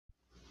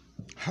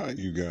How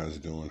you guys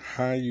doing?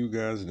 How you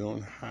guys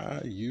doing?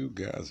 How you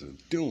guys are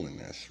doing?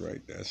 That's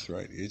right. That's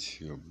right. It's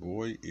your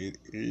boy. It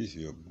is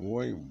your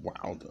boy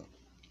Wilder.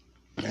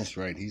 That's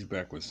right. He's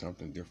back with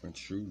something different,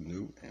 true,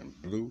 new, and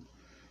blue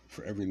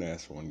for every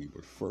last one of you.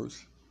 But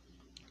first,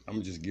 I'm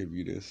gonna just give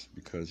you this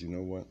because you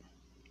know what?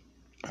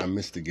 I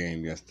missed the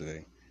game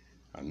yesterday.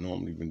 I've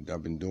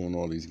been doing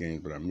all these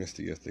games, but I missed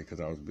it yesterday because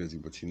I was busy.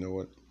 But you know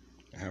what?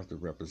 I have to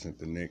represent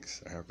the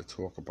Knicks. I have to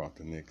talk about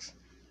the Knicks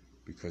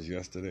because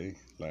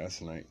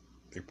last night,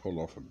 they pulled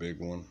off a big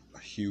one, a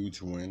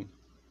huge win.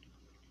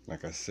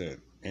 Like I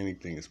said,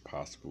 anything is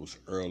possible. It's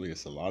early.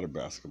 It's a lot of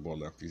basketball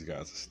left. These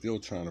guys are still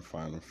trying to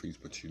find their feet.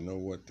 But you know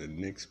what? The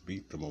Knicks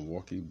beat the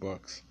Milwaukee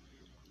Bucks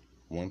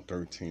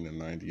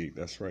 113-98.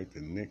 That's right. The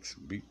Knicks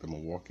beat the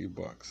Milwaukee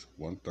Bucks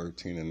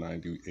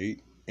 113-98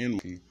 in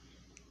Milwaukee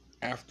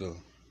after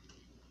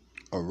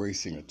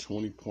erasing a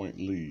 20-point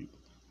lead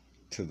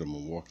to the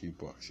Milwaukee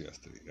Bucks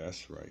yesterday.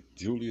 That's right.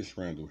 Julius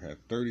Randle had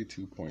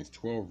 32 points,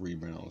 12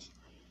 rebounds,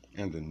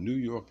 and the New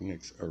York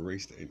Knicks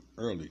erased an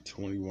early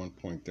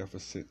 21-point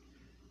deficit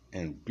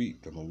and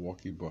beat the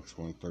Milwaukee Bucks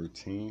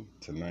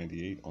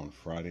 113-98 on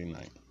Friday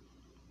night.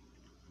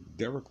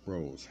 Derrick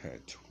Rose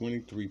had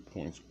 23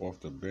 points off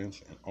the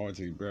bench, and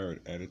R.J.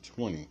 Barrett added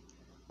 20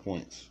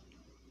 points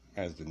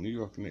as the New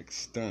York Knicks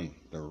stunned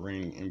the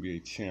reigning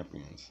NBA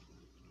champions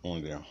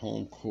on their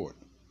home court.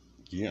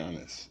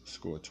 Giannis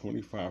scored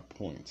 25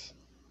 points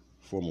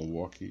for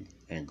Milwaukee,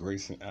 and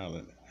Grayson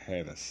Allen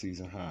had a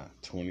season-high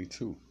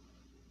 22.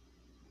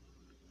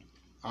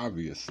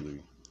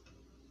 Obviously,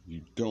 you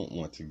don't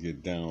want to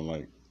get down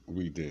like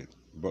we did,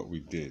 but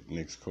we did.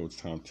 Knicks coach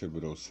Tom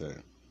Thibodeau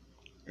said,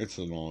 it's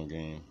a long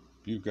game.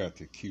 You've got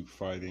to keep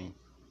fighting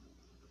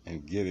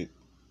and get it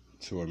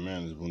to a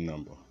manageable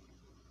number.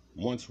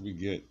 Once we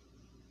got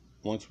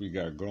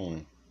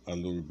going a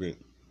little bit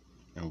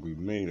and we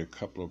made a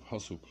couple of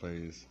hustle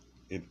plays,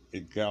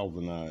 it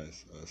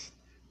galvanized us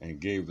and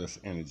gave us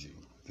energy.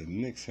 The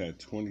Knicks had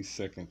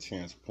 22nd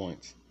chance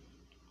points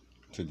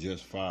to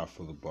just 5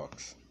 for the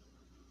Bucks.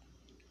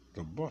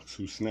 The Bucks,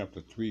 who snapped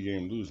a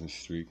 3-game losing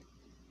streak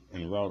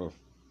en route of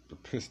the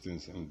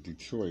Pistons in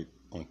Detroit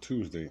on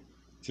Tuesday,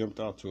 jumped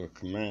out to a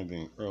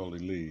commanding early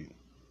lead.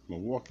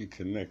 Milwaukee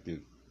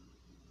connected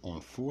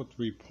on 4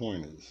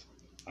 3-pointers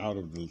out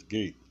of the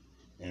gate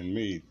and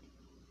made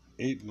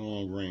 8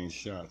 long-range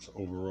shots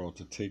overall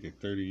to take a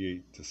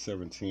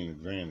 38-17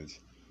 advantage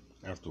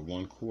after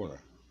one quarter.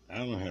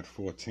 Allen had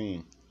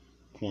 14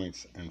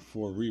 points and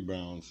 4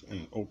 rebounds in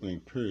an opening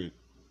period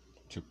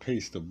to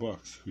pace the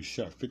Bucks, who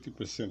shot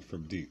 50%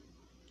 from deep.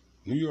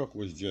 New York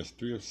was just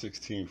 3 of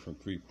 16 from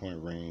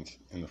three-point range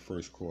in the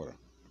first quarter.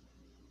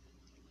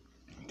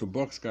 The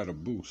Bucks got a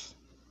boost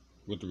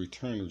with the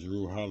return of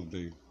Jrue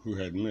Holiday, who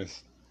had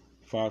missed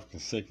 5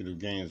 consecutive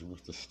games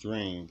with the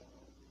strained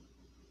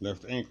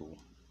left ankle.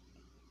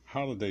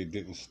 Holiday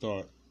didn't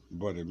start,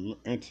 but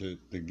entered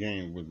the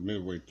game with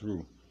midway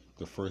through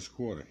the first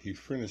quarter. He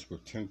finished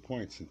with 10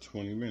 points in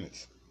 20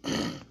 minutes.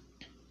 The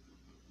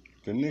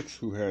Knicks,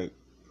 who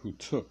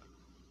took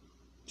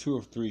 2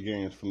 of 3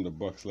 games from the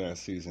Bucks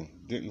last season,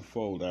 didn't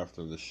fold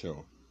after the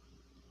slow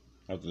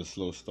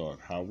start.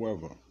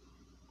 However,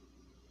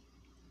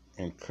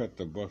 and cut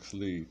the Bucks'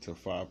 lead to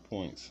 5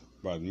 points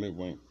by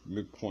the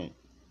midpoint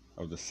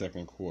of the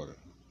second quarter.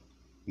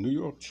 New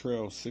York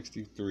trailed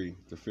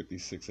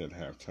 63-56 at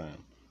halftime.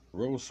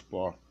 Rose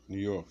sparked New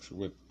York's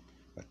with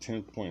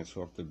 10 points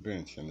off the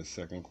bench in the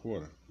second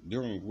quarter,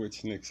 during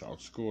which Knicks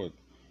outscored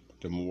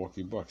the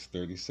Milwaukee Bucks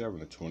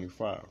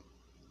 37-25.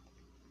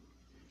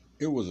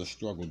 It was a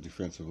struggle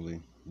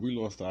defensively. We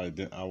lost our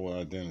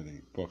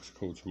identity, Bucks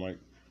coach Mike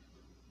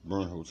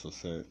Budenholzer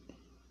said.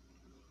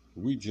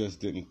 We just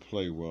didn't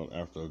play well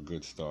after a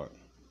good start.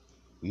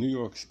 New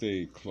York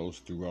stayed close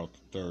throughout the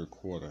third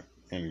quarter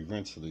and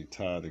eventually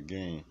tied the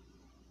game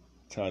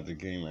at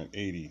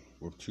 80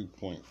 with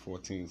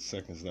 2.14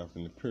 seconds left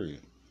in the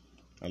period.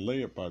 A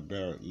layup by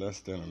Barrett less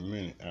than a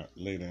minute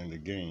later in the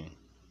game.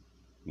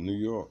 New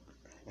York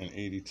an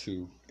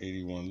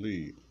 82-81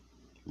 lead.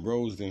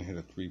 Rose then hit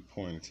a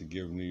 3-pointer to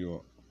give New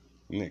York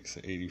Knicks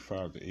an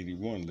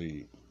 85-81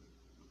 lead.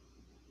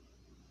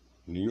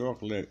 New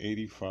York led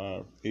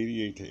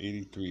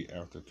 88-83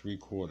 after 3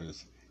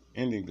 quarters,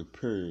 ending the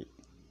period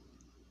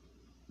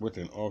with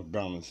an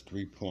off-balance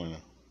 3-pointer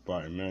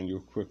by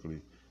Emmanuel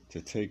Quickly to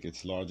take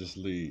its largest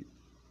lead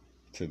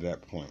to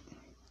that point.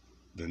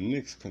 The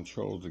Knicks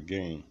controlled the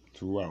game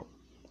throughout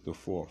the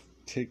fourth,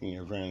 taking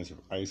advantage of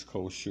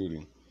ice-cold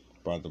shooting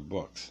by the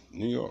Bucks.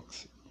 New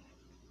York's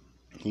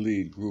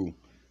lead grew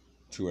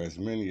to as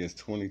many as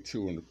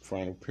 22 in the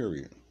final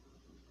period.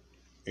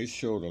 It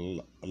showed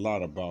a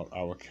lot about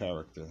our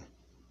character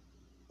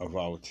of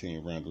our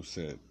team, Randle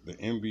said. The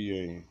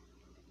NBA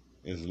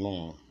is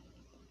long.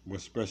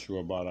 What's special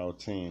about our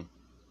team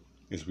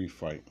is we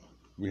fight.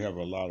 We have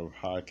a lot of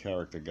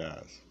high-character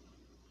guys.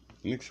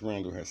 Knicks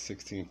Randle had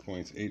 16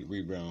 points, 8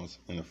 rebounds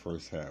in the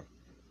first half.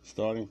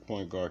 Starting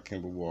point guard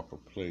Kemba Walker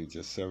played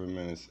just 7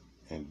 minutes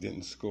and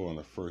didn't score in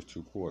the first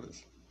 2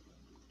 quarters.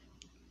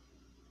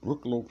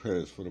 Brook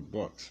Lopez for the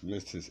Bucks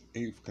missed his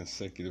 8th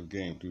consecutive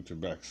game due to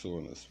back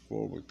soreness.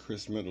 Forward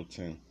Chris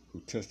Middleton, who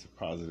tested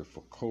positive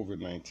for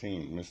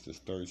COVID-19, missed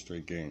his 3rd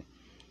straight game.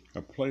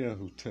 A player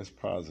who tests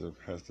positive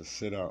has to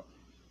sit out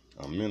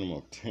a minimum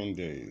of 10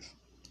 days,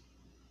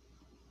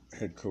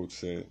 head coach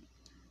said.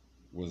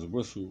 Was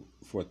whistled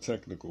for a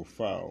technical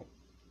foul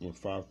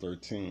with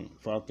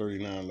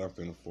 5:39 left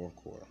in the 4th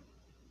quarter.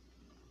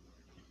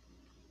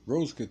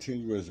 Rose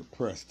continued to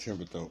press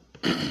Thibodeau,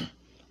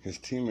 his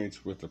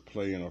teammates with the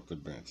playing off the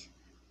bench.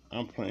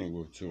 I'm playing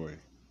with joy.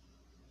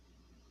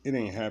 It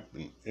ain't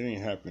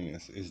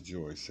happiness, it's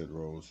joy, said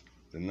Rose,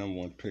 the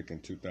 #1 pick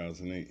in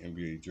 2008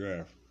 NBA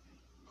draft,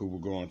 who will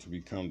go on to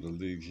become the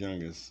league's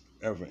youngest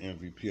ever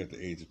MVP at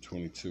the age of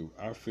 22.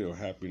 I feel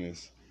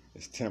happiness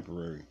is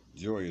temporary.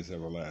 Joy is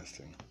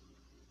everlasting.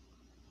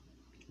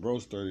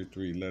 Rose,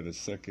 33, led a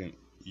second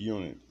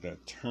unit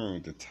that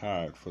turned the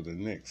tide for the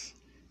Knicks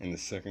in the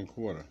 2nd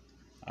quarter.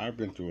 I've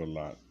been through a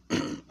lot.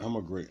 I'm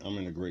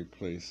in a great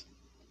place,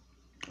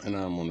 and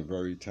I'm on a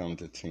very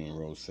talented team,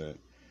 Rose said.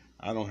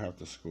 I don't have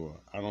to score.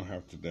 I don't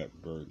have to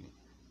that burden.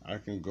 I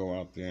can go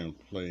out there and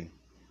play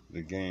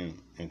the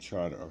game and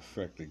try to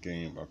affect the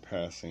game by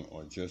passing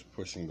or just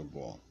pushing the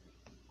ball.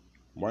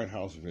 White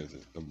House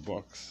visit. The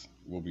Bucks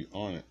will be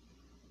honored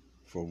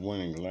for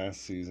winning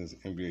last season's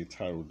NBA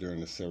title during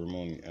the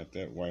ceremony at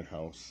that White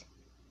House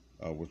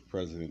with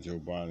President Joe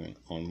Biden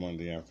on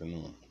Monday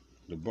afternoon.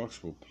 The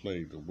Bucks will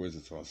play the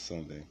Wizards on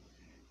Sunday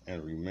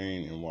and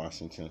remain in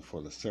Washington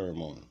for the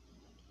ceremony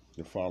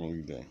the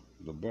following day.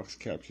 The Bucks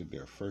captured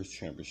their first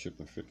championship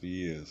in 50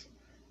 years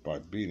by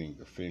beating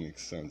the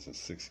Phoenix Suns in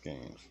 6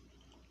 games.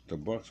 The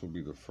Bucks will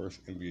be the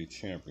first NBA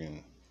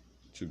champion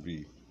to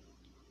be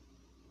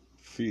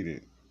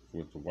seated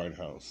at the White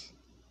House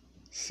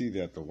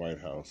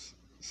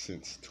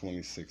since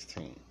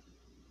 2016.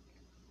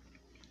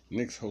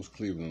 Knicks host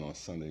Cleveland on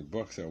Sunday.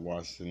 Bucks at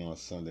Washington on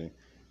Sunday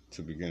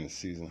to begin a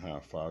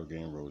season-high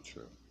 5-game road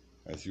trip.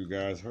 As you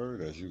guys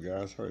heard,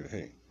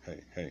 hey,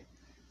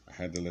 I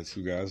had to let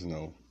you guys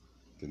know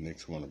the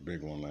Knicks won a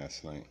big one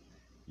last night.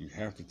 You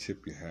have to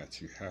tip your hats.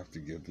 You have to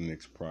give the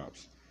Knicks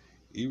props.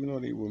 Even though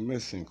they were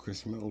missing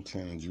Chris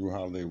Middleton and Jrue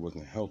Holiday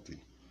wasn't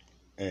healthy,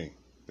 hey,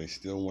 they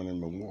still went in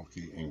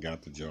Milwaukee and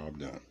got the job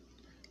done.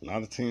 A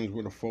lot of teams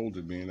would have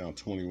folded being down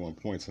 21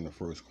 points in the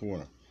 1st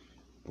quarter.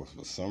 But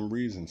for some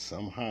reason,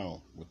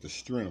 somehow, with the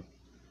strength,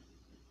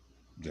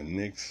 the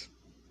Knicks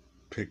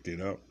picked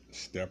it up,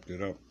 stepped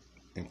it up,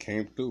 and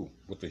came through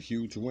with a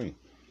huge win.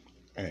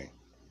 Hey,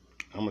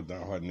 I'm a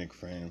diehard Knicks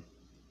fan.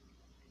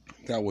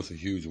 That was a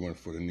huge win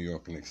for the New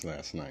York Knicks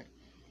last night.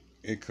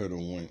 It could have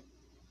went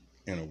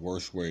in a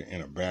worse way,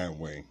 in a bad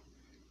way.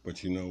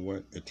 But you know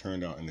what? It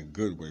turned out in a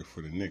good way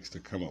for the Knicks to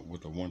come up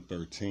with a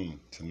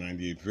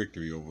 113-98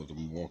 victory over the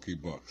Milwaukee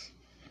Bucks.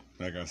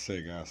 Like I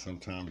say, guys,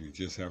 sometimes you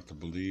just have to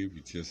believe.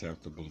 You just have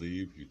to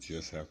believe. You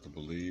just have to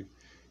believe.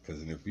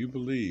 Because if you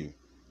believe,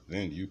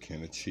 then you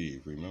can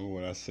achieve. Remember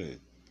what I said.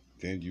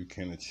 Then you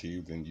can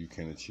achieve. Then you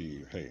can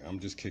achieve. Hey, I'm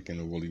just kicking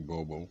the Willie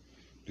Bobo.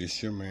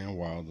 This your man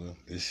Wilder.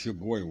 This your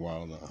boy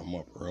Wilder. I'm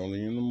up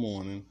early in the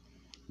morning.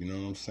 You know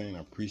what I'm saying? I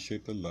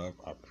appreciate the love.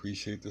 I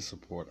appreciate the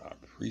support. I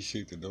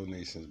appreciate the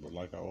donations. But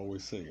like I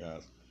always say,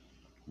 guys,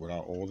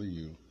 without all of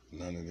you,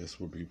 none of this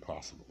would be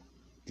possible.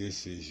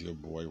 This is your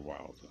boy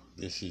Wilder.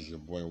 This is your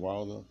boy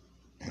Wilder,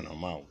 and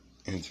I'm out.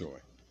 Enjoy.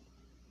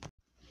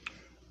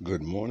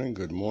 Good morning,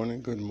 good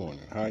morning, good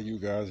morning. How you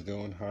guys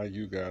doing? How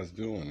you guys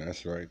doing?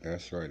 That's right.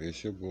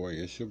 It's your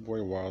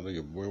boy Wilder.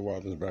 Your boy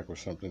Wilder's back with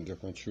something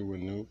different, true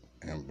and new,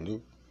 and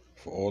blue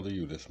for all of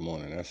you this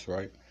morning. That's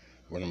right.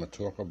 What I'm going to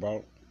talk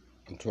about,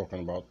 I'm talking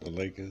about the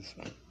Lakers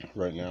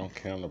right now.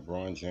 Can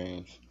LeBron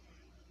James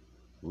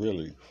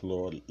really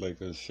floor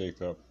Lakers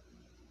shake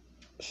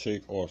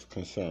off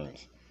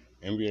concerns?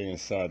 NBA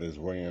insiders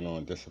weigh in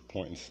on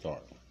disappointing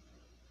start.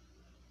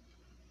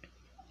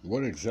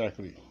 What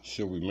exactly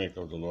should we make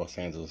of the Los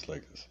Angeles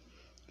Lakers?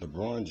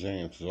 LeBron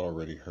James is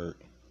already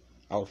hurt,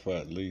 out for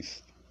at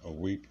least a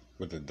week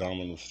with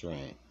abdominal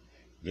strain.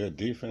 Their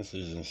defense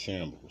is in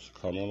shambles.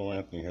 Carmelo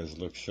Anthony has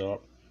looked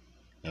sharp,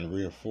 and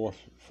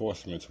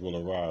reinforcements will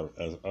arrive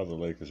as other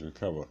Lakers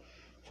recover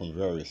from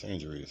various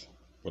injuries.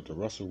 But the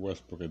Russell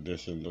Westbrook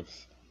addition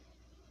looks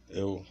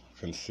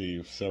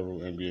ill-conceived. Several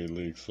NBA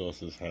league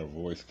sources have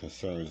voiced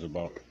concerns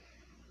about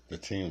the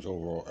team's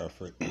overall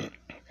effort,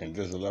 and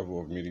there's a level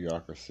of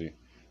mediocrity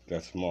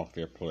that's marked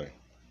their play.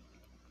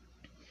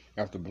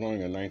 After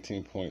blowing a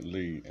 19-point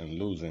lead and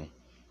losing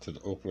to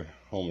the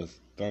Oklahoma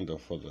Thunder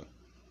for the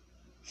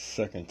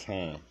 2nd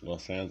time,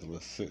 Los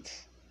Angeles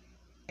sits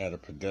at a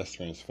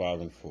pedestrian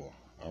 5-4.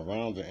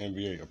 Around the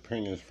NBA,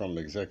 opinions from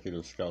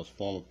executive scouts,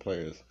 former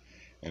players,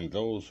 and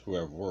those who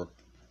have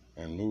worked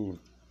and moved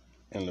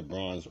in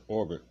LeBron's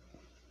orbit,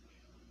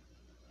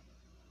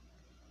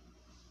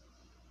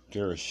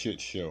 they're a shit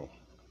show.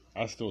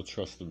 I still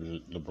trust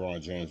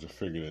LeBron James to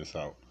figure this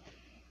out.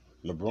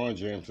 LeBron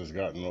James has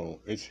gotten old.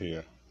 It's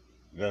here.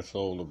 That's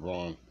old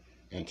LeBron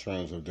in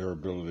terms of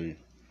durability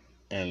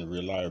and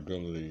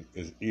reliability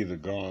is either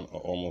gone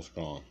or almost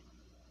gone.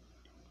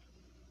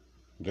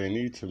 They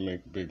need to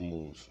make big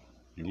moves.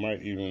 You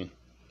might even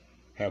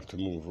have to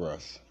move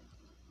Russ.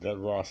 That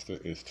roster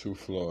is too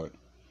flawed.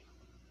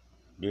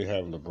 They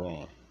have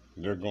LeBron.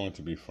 They're going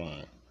to be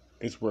fine.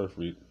 It's worth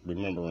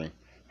remembering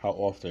how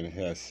often he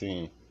has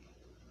seen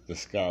the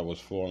sky was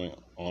falling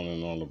on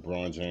and on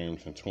LeBron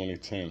James in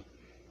 2010,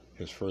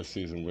 his first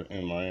season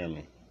in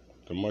Miami.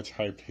 The much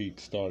hyped Heat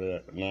started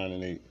at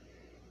 9-8,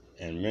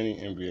 and many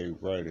NBA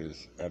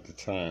writers at the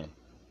time,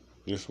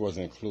 this was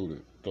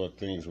included, thought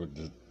things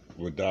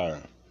would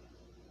dire.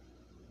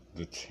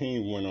 The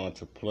team went on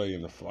to play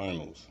in the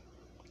finals.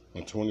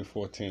 In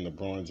 2014,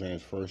 LeBron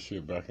James' first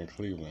year back in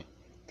Cleveland,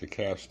 the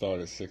Cavs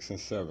started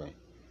 6-7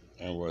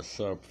 and were a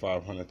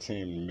sub-500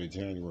 team in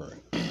mid-January.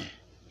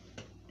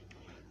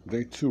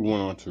 They too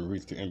went on to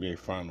reach the NBA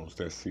Finals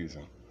that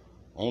season.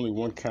 Only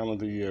one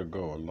calendar year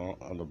ago,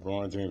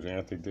 LeBron James and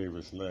Anthony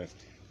Davis led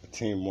a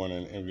team won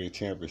an NBA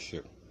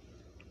championship.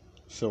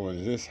 So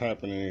is this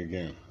happening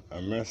again?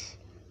 A mess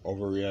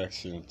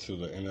overreaction to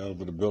the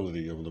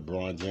inevitability of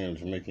LeBron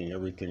James making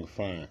everything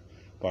fine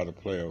by the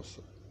playoffs,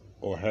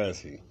 or has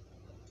he?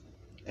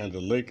 And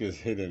the Lakers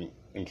hit an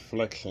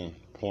inflection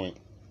point,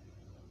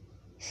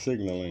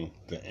 signaling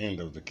the end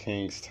of the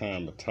Kings'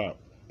 time atop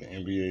the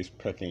NBA's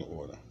pecking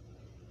order.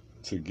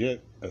 To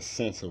get a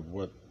sense of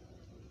what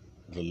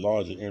the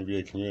larger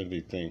NBA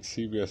community thinks,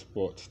 CBS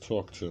Sports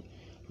talked to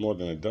more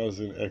than a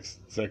dozen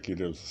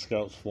executives,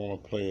 scouts, former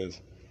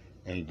players,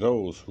 and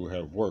those who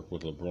have worked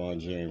with LeBron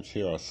James.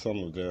 Here are some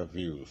of their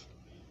views.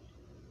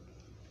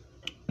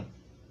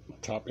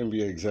 Top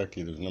NBA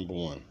executives, number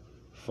one.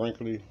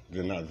 Frankly,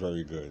 they're not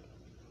very good.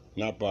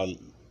 Not by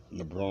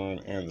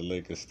LeBron and the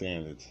Lakers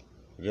standards.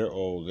 They're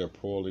old, they're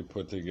poorly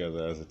put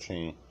together as a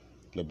team.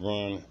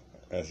 LeBron,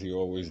 as he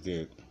always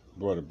did,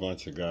 brought a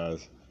bunch of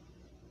guys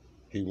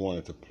he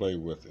wanted to play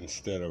with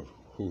instead of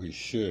who he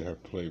should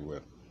have played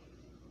with.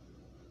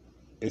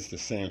 It's the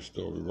same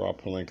story.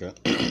 Rob Pelinka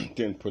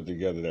didn't put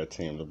together that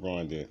team.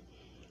 LeBron did.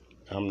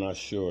 I'm not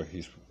sure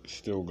he's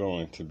still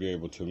going to be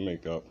able to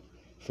make up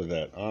for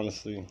that.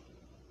 Honestly,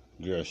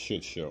 they're a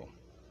shit show.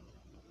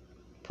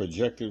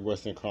 Projected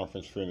Western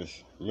Conference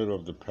finish, middle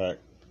of the pack.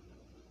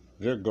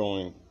 They're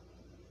going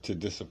to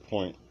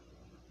disappoint.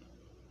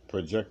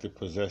 Projected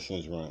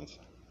possessions runs.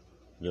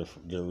 They're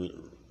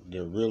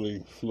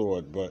really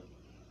flawed, but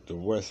the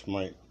West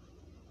may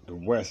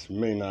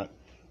not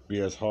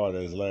be as hard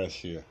as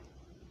last year.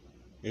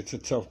 It's a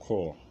tough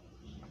call.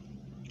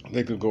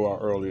 They could go out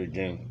early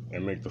again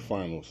and make the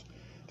finals.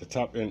 The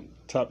top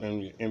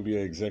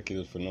NBA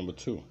executives for number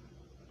two.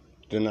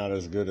 They're not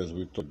as good as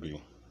we thought they'd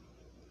be.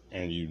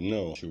 And you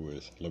know who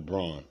is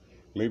LeBron.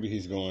 Maybe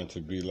he's going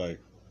to be like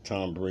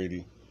Tom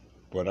Brady,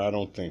 but I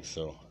don't think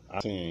so.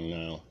 I'm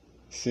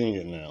seeing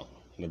it now.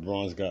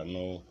 LeBron's gotten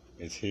old.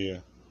 It's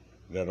here.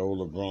 That old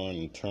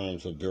LeBron in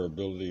terms of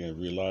durability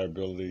and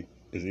reliability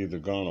is either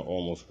gone or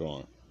almost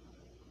gone.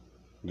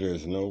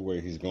 There's no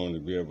way he's going to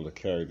be able to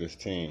carry this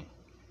team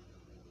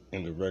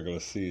in the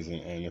regular season,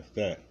 and if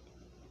that,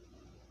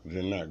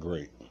 they're not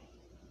great.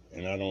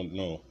 And I don't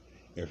know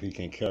if he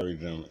can carry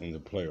them in the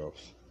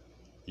playoffs.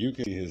 You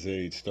can see his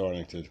age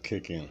starting to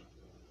kick in.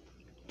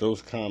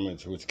 Those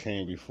comments which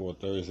came before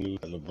Thursday news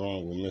that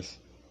LeBron will miss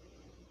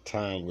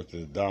time with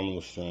the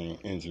abdominal strain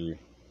injury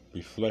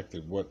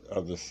reflected what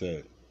others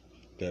said,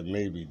 that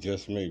maybe,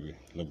 just maybe,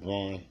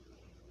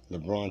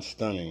 LeBron's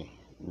stunning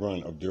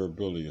run of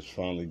durability is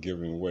finally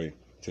giving way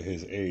to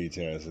his age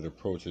as it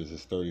approaches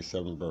his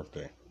 37th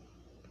birthday.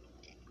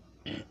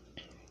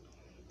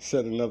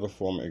 Said another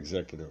former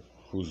executive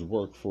who's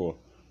worked for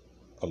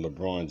a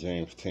LeBron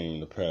James team in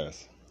the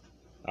past.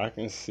 I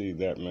can see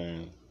that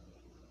man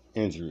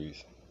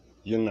injuries.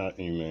 You're not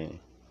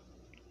anyone.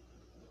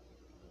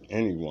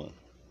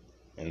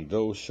 And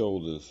those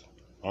shoulders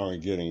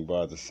aren't getting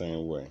by the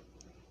same way.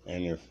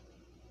 And if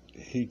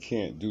he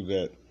can't do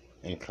that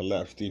and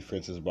collapse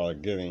defenses by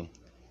getting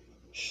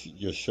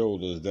your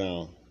shoulders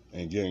down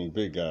and getting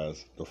big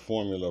guys, the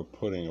formula of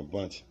putting a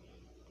bunch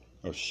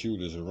of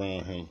shooters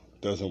around him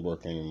doesn't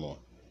work anymore.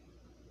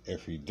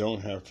 If you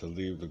don't have to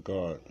leave the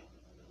guard,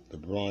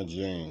 LeBron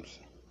James,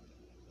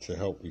 to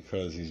help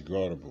because he's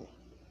guardable,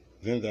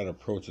 then that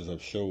approaches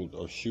of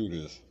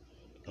shooters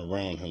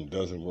around him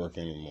doesn't work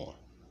anymore.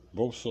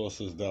 Both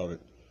sources doubted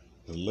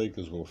the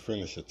Lakers will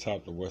finish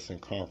atop the Western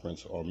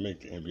Conference or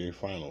make the NBA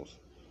Finals.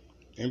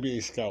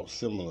 NBA scouts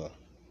familiar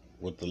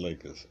with the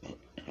Lakers.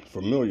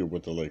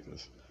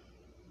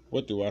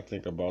 What do I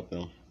think about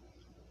them?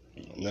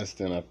 Less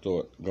than I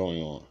thought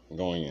going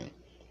in.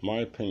 My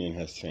opinion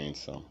has changed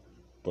some,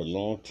 but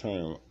long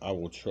term, I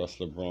will trust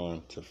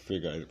LeBron to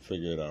figure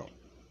it out.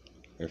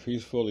 If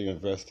he's fully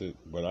invested,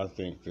 but I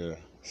think the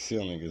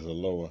ceiling is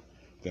lower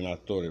than I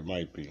thought it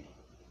might be.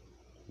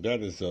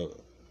 That is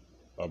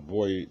a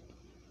buoyed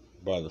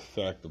by the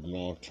fact of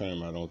long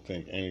term. I don't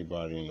think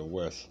anybody in the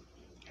West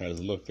has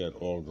looked at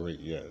all great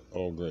yet.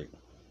 All great.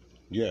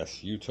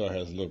 Yes, Utah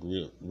has looked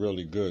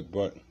really good,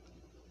 but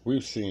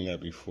we've seen that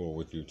before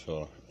with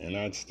Utah, and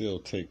I'd still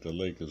take the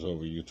Lakers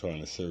over Utah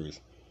in the series.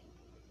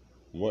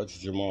 What's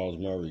Jamal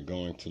Murray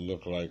going to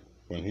look like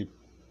when he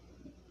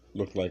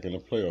look like in the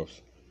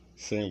playoffs.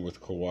 Same with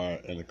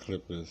Kawhi and the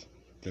Clippers.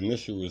 The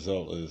initial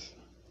result is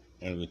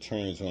and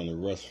returns on the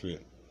Russ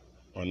fit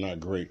are not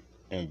great,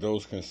 and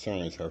those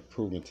concerns have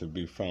proven to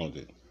be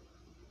founded.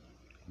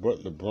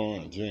 But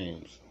LeBron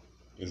James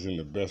is in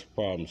the best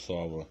problem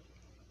solver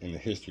in the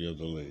history of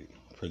the league.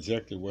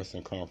 Projected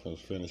Western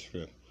Conference finish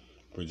fifth.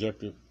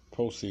 Projected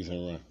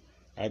postseason run.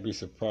 I'd be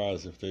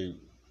surprised if they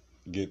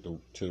get to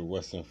the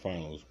Western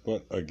Finals.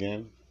 But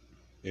again,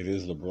 it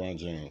is LeBron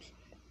James.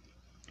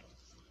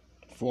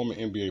 Former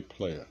NBA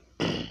player.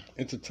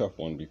 It's a tough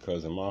one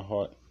because in my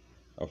heart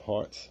of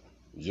hearts,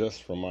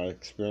 just from my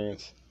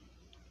experience,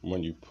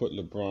 when you put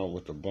LeBron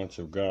with a bunch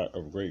of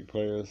great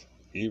players,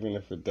 even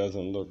if it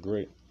doesn't look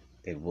great,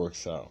 it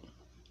works out.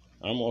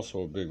 I'm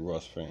also a big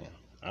Russ fan.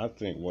 I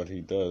think what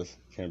he does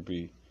can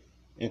be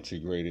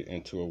integrated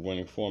into a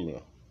winning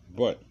formula,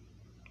 but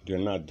they're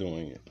not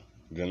doing it.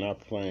 They're not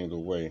playing the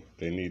way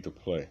they need to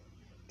play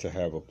to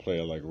have a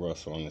player like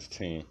Russ on this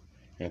team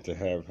and to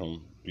have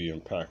him be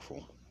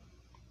impactful.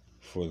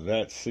 For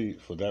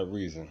that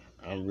reason,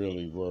 I'm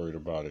really worried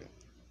about it.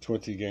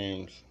 20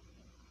 games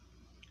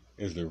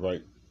is the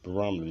right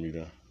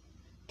barometer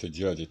to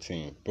judge a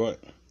team,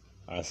 but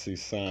I see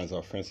signs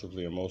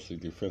offensively and mostly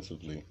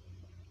defensively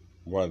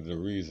why the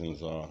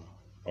reasons are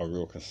a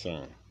real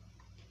concern.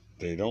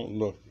 They don't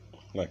look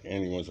like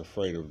anyone's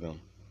afraid of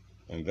them,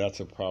 and that's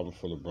a problem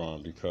for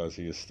LeBron because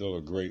he is still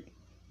a great,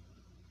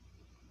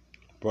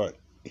 but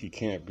he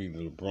can't be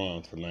the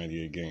LeBron for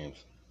 98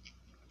 games.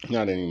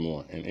 Not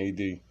anymore. And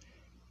AD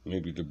may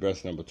be the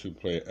best number 2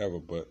 player ever,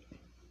 but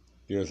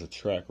there's a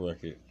track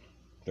record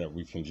that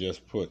we can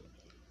just put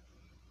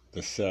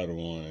the saddle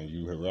on and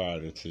you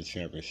ride into the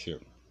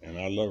championship. And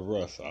I love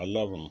Russ. I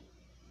love him,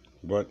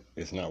 but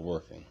it's not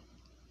working.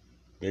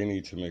 They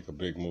need to make a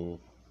big move.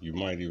 You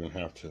might even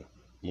have to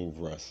move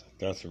Russ.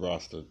 That's the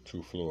roster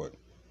too fluid.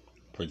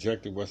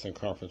 Projected Western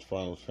Conference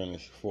Finals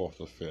finish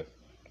 4th or 5th.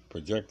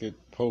 Projected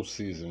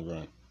postseason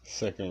run,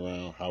 2nd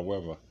round.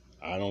 However,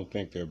 I don't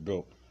think they're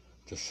built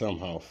to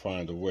somehow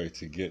find a way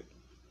to get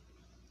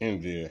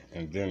in there,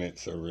 and then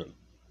it's a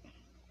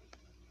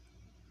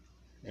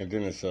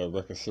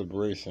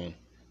reconciliation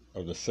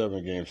of the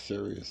 7-game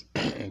series,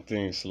 and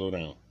things slow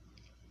down.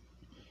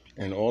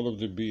 And all of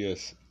the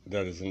BS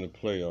that is in the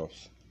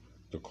playoffs,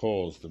 the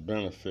calls, the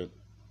benefit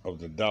of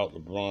the doubt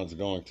LeBron's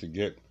going to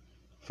get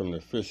from the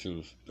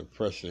officials, the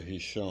pressure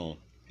he's shown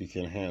he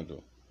can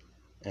handle,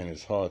 and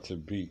it's hard to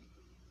beat.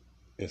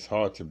 It's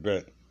hard to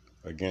bet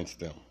against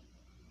them.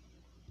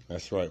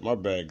 That's right. My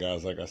bad,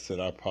 guys. Like I said,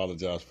 I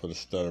apologize for the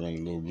stuttering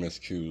and little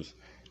miscues.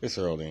 It's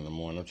early in the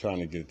morning. I'm trying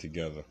to get it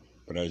together.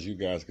 But as you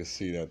guys can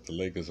see that the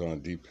Lakers are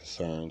in deep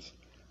concerns.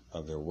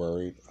 They're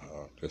worried.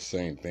 They're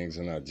saying things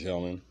are not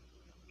gelling.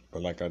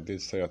 But like I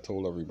did say, I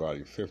told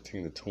everybody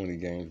 15 to 20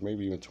 games,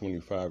 maybe even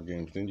 25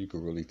 games, then you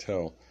can really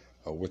tell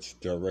which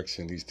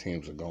direction these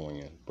teams are going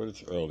in. But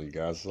it's early,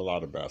 guys. There's a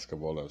lot of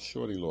basketball left.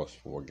 Sure, they lost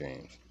 4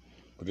 games.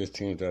 But there's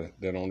teams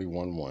that only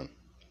won 1,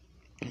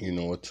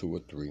 or 2 or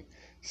 3.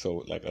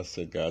 So, like I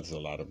said, guys, there's a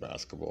lot of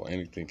basketball.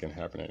 Anything can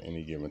happen at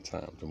any given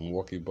time. The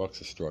Milwaukee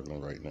Bucks are struggling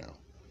right now.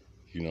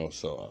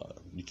 So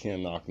you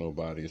can't knock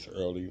nobody. It's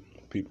early.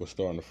 People are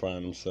starting to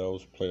find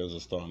themselves. Players are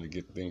starting to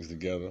get things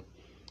together.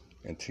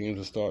 And teams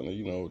are starting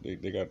to,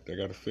 they got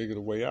to figure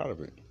the way out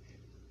of it.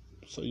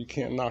 So you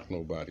can't knock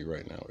nobody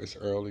right now. It's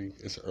early.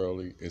 It's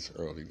early. It's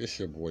early. This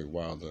your boy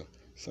Wilder.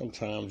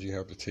 Sometimes you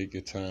have to take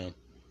your time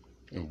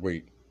and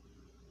wait,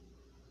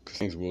 because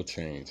things will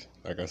change.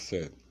 Like I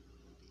said,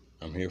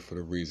 I'm here for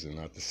the reason,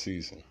 not the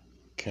season.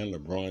 Can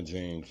LeBron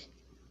James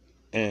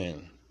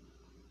and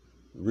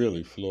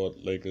really flawed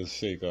Lakers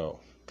shake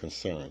off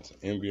concerns?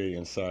 NBA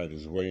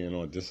insiders weigh in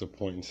on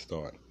disappointing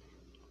start.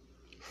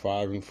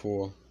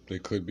 5-4. They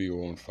could be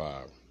 0-5.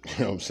 You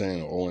know what I'm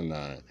saying? Or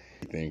 0-9.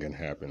 Anything can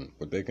happen,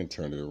 but they can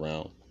turn it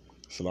around.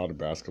 It's a lot of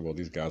basketball.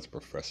 These guys are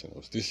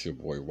professionals. This your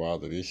boy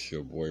Wilder. This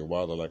your boy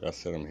Wilder. Like I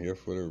said, I'm here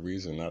for the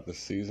reason, not the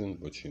season.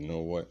 But you know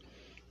what?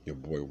 Your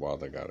boy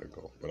Wilder gotta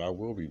go. But I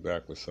will be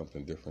back with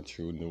something different,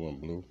 true, new, and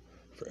blue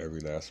for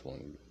every last one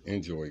of you.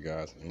 Enjoy,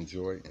 guys.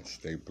 Enjoy and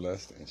stay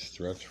blessed and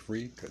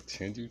stress-free.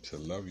 Continue to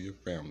love your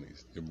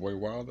families. Your boy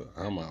Wilder,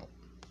 I'm out.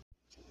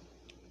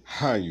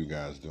 How you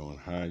guys doing?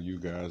 How you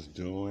guys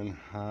doing?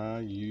 How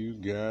you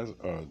guys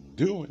are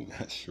doing?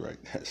 That's right.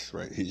 That's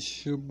right.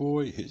 It's your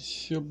boy.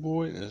 It's your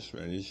boy. That's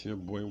right. It's your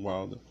boy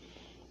Wilder.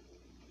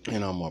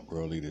 And I'm up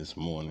early this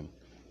morning,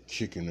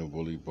 kicking the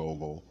Willy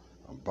Bobo.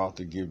 I'm about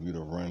to give you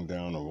the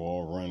rundown of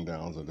all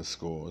rundowns of the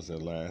scores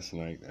of last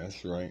night.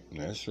 That's right.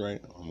 That's right.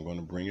 I'm going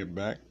to bring it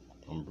back.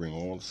 I'm going to bring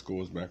all the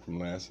scores back from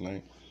last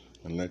night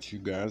and let you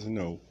guys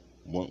know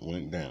what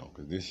went down.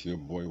 Because this your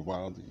boy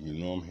Wilder. You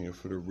know I'm here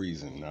for the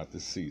reason, not the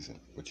season.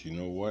 But you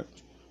know what?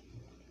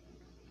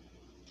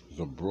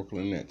 The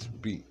Brooklyn Nets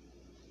beat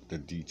the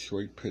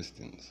Detroit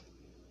Pistons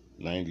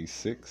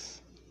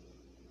 96-90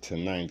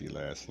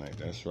 last night.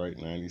 That's right,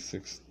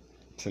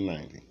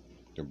 96-90.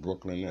 The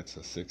Brooklyn Nets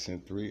are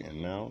 6-3,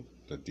 and now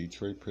the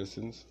Detroit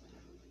Pistons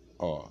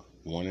are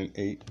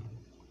 1-8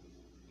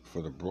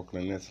 For the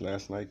Brooklyn Nets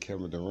last night,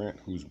 Kevin Durant,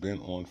 who's been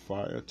on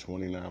fire,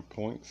 29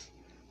 points,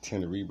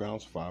 10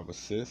 rebounds, 5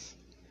 assists,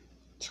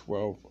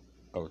 12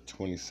 of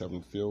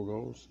 27 field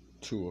goals,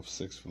 2 of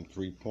 6 from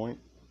three-point,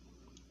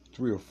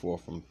 3 of 4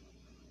 from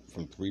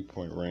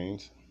three-point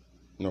range,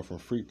 from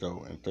free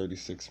throw in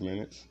 36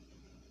 minutes,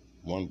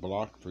 1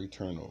 block, 3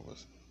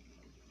 turnovers.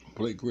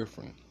 Blake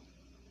Griffin,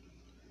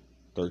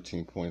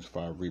 13 points,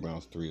 5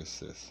 rebounds, 3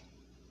 assists.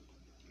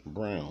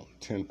 Brown,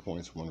 10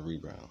 points, 1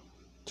 rebound,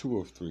 2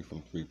 of 3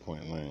 from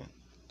three-point land.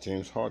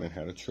 James Harden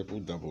had a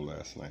triple-double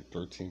last night,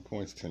 13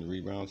 points, 10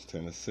 rebounds,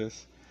 10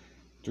 assists,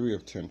 3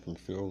 of 10 from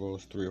field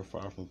goals, 3 of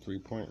 5 from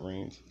three-point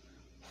range,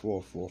 4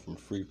 of 4 from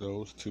free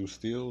throws, 2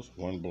 steals,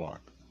 1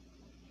 block.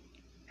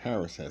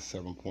 Harris had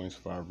 7 points,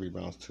 5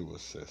 rebounds, 2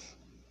 assists.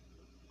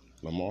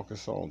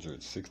 LaMarcus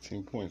Aldridge,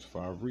 16 points,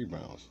 5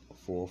 rebounds,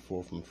 4 of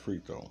 4 from free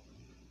throw.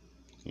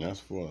 And that's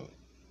for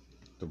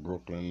the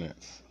Brooklyn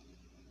Nets.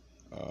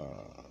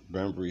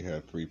 Bembry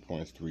had 3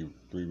 points, 3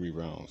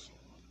 rebounds.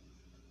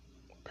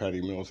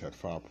 Patty Mills had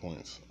 5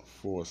 points,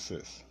 4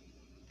 assists.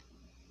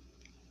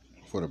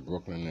 For the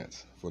Brooklyn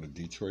Nets. For the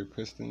Detroit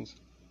Pistons,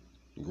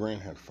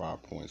 Grant had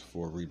 5 points,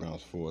 4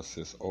 rebounds, 4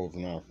 assists, 0 of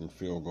 9 from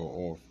field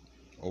goal,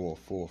 0 of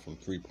 4 from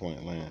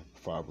three-point land,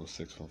 5 of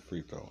 6 from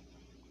free throw.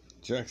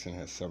 Jackson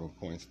had 7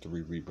 points,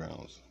 3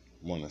 rebounds,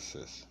 1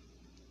 assist.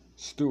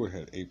 Stewart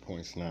had 8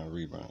 points, 9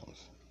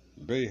 rebounds.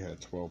 Bay had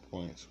 12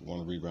 points,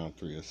 1 rebound,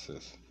 3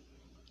 assists.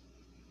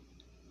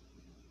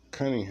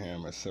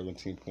 Cunningham had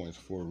 17 points,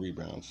 4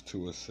 rebounds,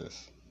 2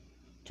 assists,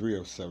 3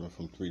 of 7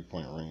 from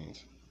three-point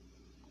range.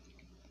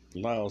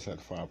 Lyles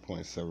had 5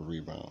 points, 7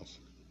 rebounds.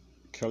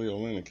 Kelly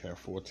Olynyk had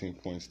 14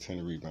 points,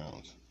 10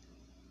 rebounds.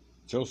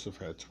 Joseph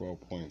had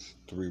 12 points,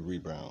 3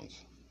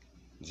 rebounds.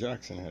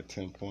 Jackson had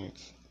 10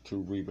 points,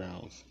 2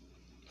 rebounds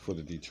for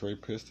the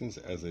Detroit Pistons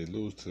as they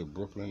lose to the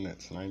Brooklyn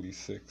Nets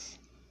 96-90.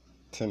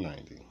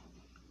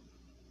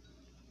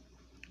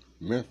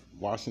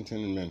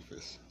 Washington and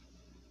Memphis.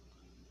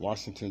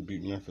 Washington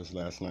beat Memphis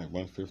last night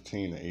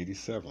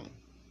 115-87.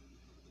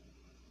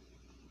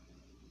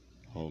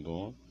 Hold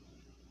on.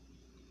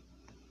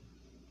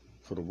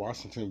 For the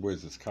Washington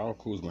Wizards, Kyle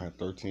Kuzma had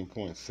 13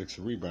 points, 6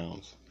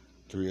 rebounds,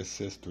 3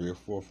 assists, 3 of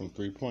 4 from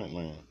three-point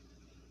land.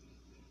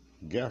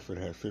 Gafford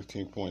had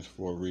 15 points,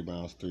 4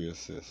 rebounds, 3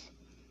 assists.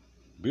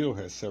 Beal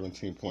had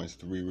 17 points,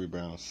 3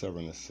 rebounds,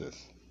 7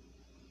 assists.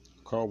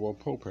 Caldwell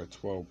Pope had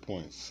 12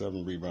 points,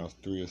 7 rebounds,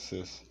 3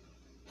 assists,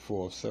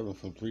 4 of 7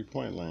 from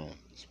three-point land.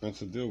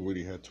 Spencer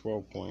Dinwiddie had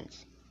 12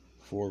 points,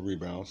 4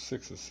 rebounds,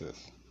 6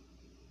 assists.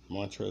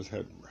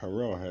 Montrezl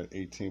Harrell had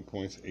 18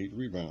 points, 8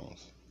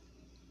 rebounds.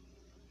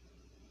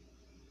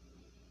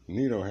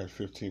 Nito had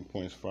 15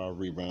 points, 5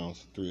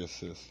 rebounds, 3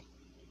 assists.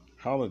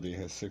 Holiday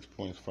had 6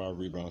 points, 5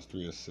 rebounds,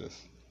 3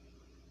 assists.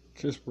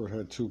 Kispert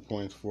had 2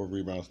 points, 4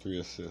 rebounds, 3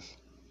 assists.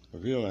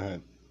 Avila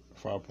had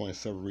 5 points,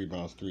 7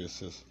 rebounds, 3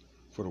 assists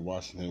for the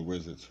Washington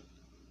Wizards.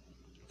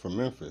 For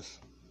Memphis,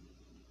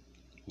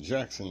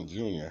 Jackson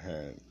Jr.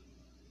 had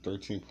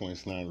 13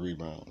 points, 9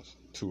 rebounds,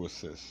 2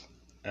 assists.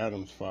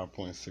 Adams,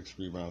 5.6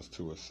 rebounds,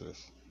 2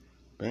 assists.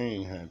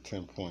 Bain had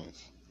 10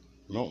 points.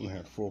 Melton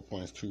had 4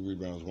 points, 2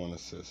 rebounds, 1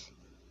 assist.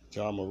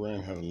 John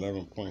Moran had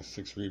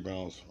 11.6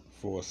 rebounds,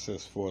 4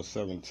 assists, 4 of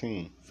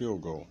 17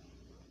 field goal.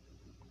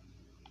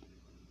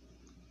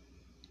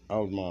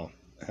 Aldma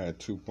had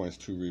 2 points,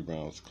 2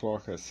 rebounds.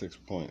 Clark had 6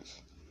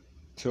 points.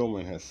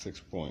 Tillman had 6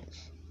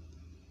 points.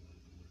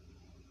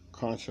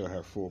 Concha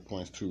had 4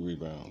 points, 2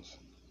 rebounds.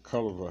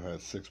 Culliver had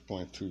 6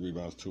 points, 2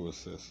 rebounds, 2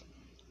 assists.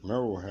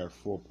 Merrill had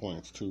 4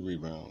 points, 2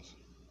 rebounds.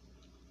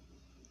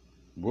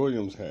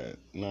 Williams had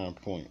 9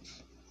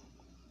 points.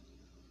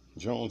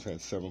 Jones had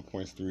 7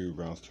 points, 3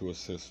 rebounds, 2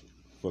 assists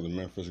for the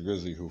Memphis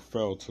Grizzlies, who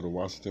fell to the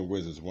Washington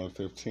Wizards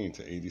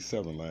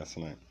 115-87 last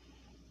night.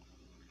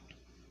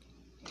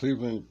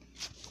 Cleveland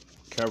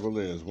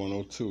Cavaliers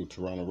 102,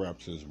 Toronto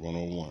Raptors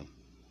 101.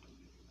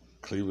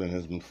 Cleveland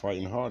has been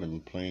fighting hard and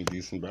been playing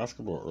decent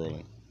basketball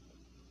early,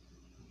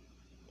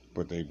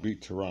 but they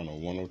beat Toronto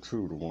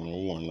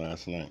 102-101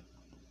 last night.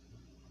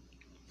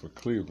 For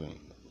Cleveland,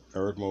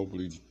 Eric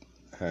Mobley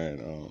had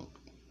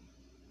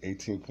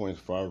 18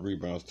 points, 5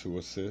 rebounds, 2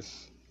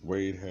 assists.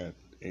 Wade had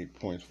 8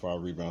 points,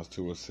 5 rebounds,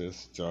 2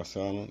 assists.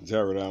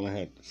 Jared Allen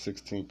had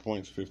 16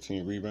 points,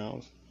 15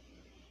 rebounds.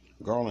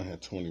 Garland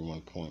had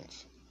 21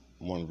 points,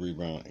 1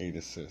 rebound, 8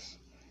 assists.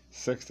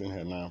 Sexton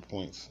had 9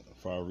 points,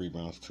 5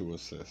 rebounds, 2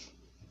 assists.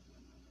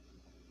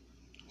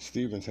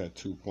 Stevens had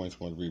 2 points,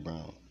 1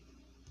 rebound.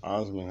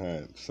 Osman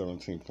had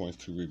 17 points,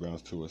 2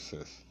 rebounds, 2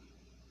 assists.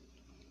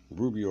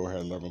 Rubio had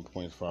 11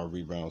 points, 5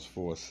 rebounds,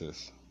 4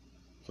 assists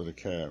for the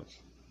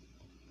Cavs.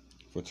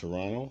 For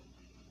Toronto,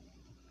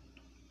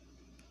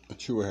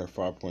 Achua had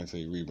 5 points,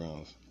 8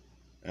 rebounds.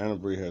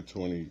 Annabry had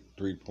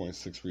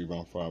 23.6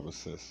 rebounds, 5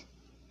 assists.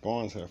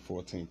 Barnes had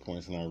 14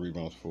 points, 9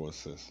 rebounds, 4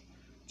 assists.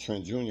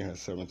 Trent Jr. had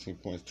 17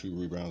 points, 2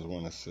 rebounds,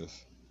 1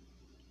 assist.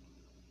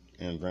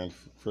 And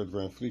Fred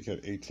VanVleet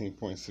had 18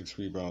 points, 6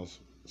 rebounds,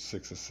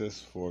 6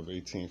 assists, 4 of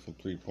 18 from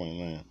three-point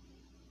land.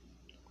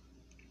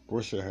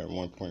 Busher had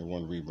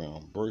 1.1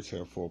 rebound. Burks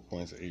had 4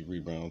 points, 8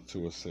 rebounds,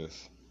 2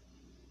 assists.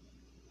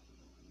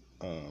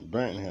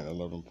 Banton had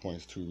 11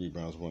 points, 2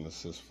 rebounds, 1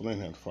 assist.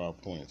 Flynn had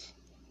 5 points.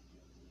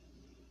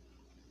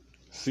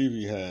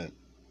 Seavey had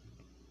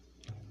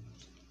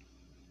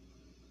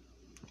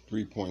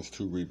 3 points,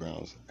 2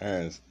 rebounds,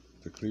 as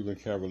the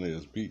Cleveland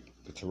Cavaliers beat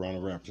the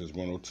Toronto Raptors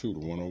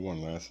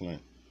 102-101 last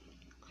night.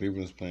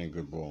 Cleveland is playing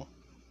good ball.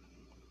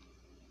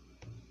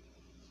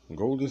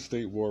 Golden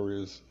State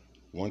Warriors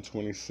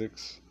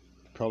 126,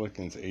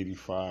 Pelicans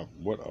 85.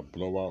 What a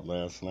blowout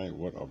last night.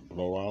 What a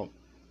blowout.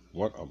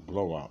 What a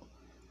blowout.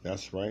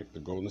 That's right. The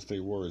Golden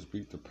State Warriors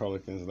beat the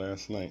Pelicans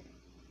last night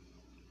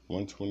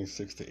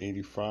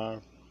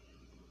 126-85.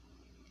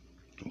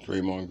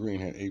 Draymond Green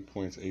had 8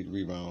 points, 8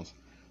 rebounds,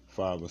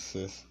 5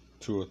 assists,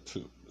 2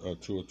 of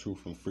 2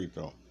 from free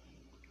throw.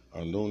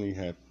 Looney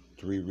had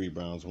 3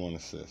 rebounds, 1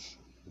 assist.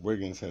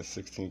 Wiggins had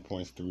 16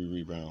 points, 3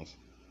 rebounds.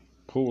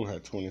 Poole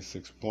had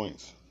 26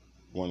 points,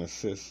 1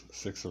 assist,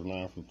 6 of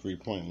 9 from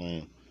three-point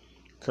line.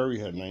 Curry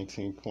had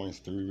 19 points,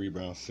 3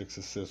 rebounds, 6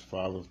 assists,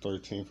 5 of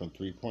 13 from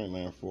three-point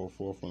line, 4 of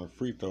 4 from the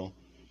free throw,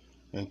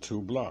 and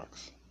 2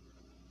 blocks.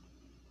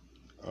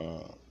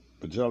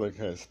 Bjelic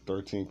has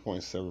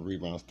 13.7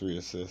 rebounds, 3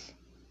 assists,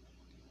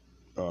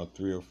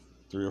 3 of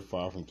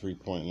 5 from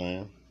three-point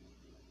line.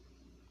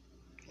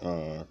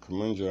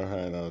 Kuminga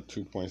had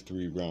 2 points, 3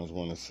 rebounds,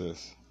 1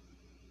 assist.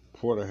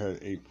 Porter had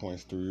 8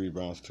 points, 3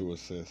 rebounds, 2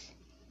 assists.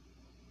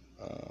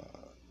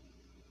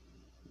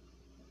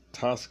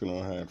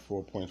 Toscano had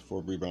 4 points,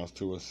 4 rebounds,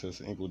 2 assists.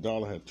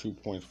 Iguodala had 2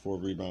 points, 4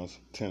 rebounds,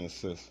 10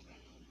 assists.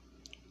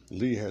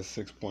 Lee had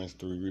 6 points,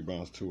 3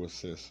 rebounds, 2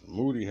 assists.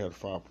 Moody had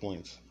 5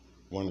 points,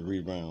 1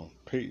 rebound.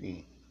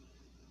 Peyton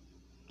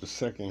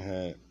II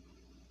had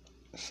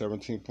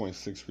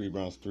 17.6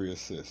 rebounds, 3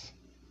 assists.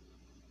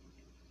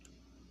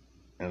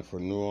 And for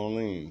New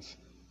Orleans,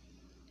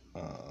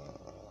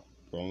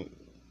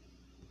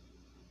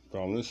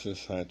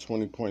 Valicius had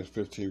 20 points,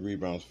 15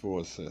 rebounds,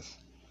 4 assists.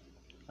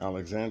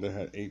 Alexander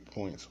had 8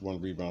 points, 1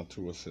 rebound,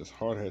 2 assists.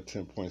 Hart had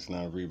 10 points,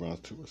 9 rebounds,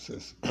 2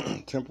 assists.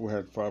 Temple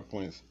had 5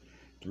 points,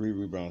 3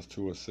 rebounds,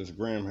 2 assists.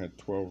 Graham had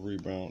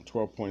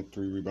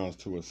 12.3 rebounds,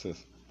 2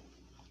 assists.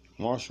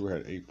 Marshall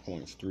had 8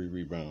 points, 3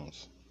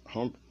 rebounds.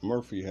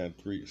 Murphy had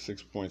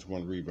 6 points,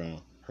 1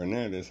 rebound.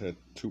 Hernandez had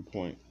 2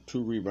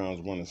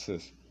 rebounds, 1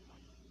 assist.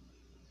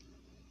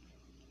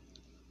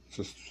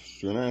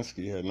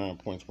 Stranansky had 9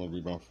 points, 1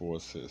 rebound, 4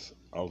 assists.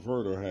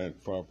 Alberto had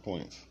 5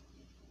 points.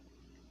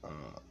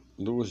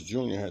 Lewis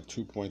Jr. had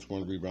 2 points,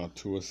 1 rebound,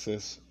 2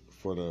 assists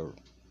for the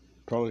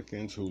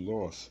Pelicans, who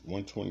lost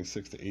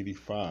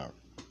 126-85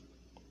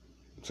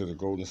 to the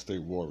Golden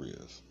State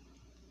Warriors.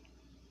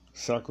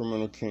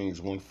 Sacramento Kings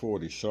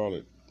 140,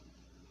 Charlotte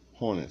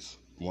Hornets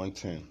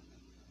 110.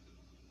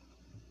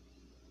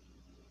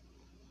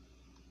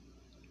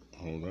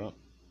 Hold up.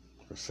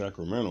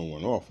 Sacramento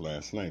went off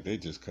last night. They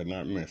just could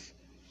not miss.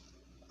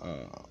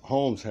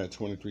 Holmes had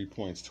 23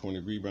 points, 20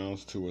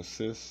 rebounds, 2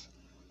 assists.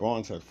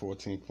 Barnes had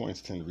 14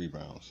 points, 10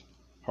 rebounds.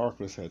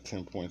 Harkless had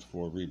 10 points,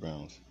 4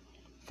 rebounds.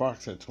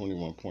 Fox had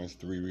 21 points,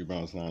 3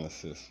 rebounds, 9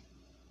 assists.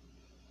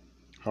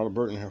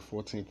 Halliburton had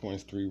 14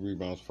 points, 3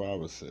 rebounds,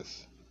 5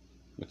 assists.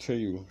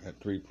 Mateu had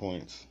 3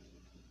 points.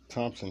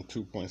 Thompson,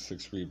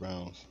 2.6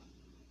 rebounds.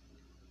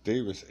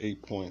 Davis,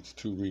 8 points,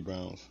 2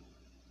 rebounds.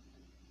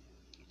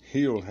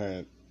 Hield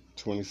had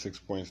 26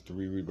 points,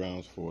 3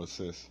 rebounds, 4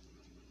 assists.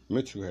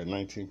 Mitchell had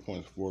 19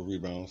 points, 4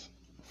 rebounds,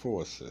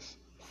 4 assists.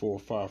 4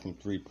 of 5 from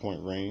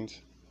three-point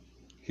range.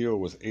 Hill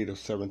was 8 of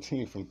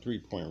 17 from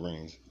three-point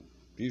range.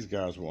 These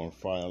guys were on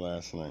fire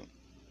last night.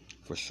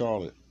 For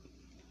Charlotte,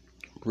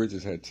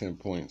 Bridges had 10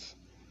 points,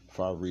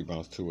 5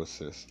 rebounds, 2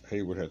 assists.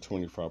 Hayward had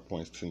 25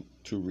 points,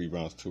 2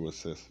 rebounds, 2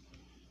 assists.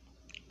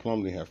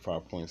 Plumlee had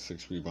 5 points,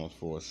 6 rebounds,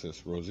 4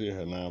 assists. Rozier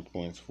had 9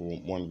 points,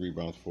 1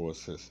 rebound, 4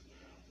 assists.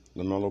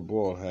 LaMelo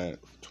Ball had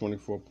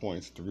 24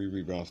 points, 3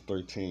 rebounds,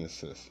 13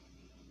 assists.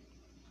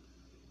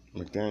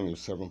 McDaniel,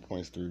 7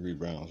 points, 3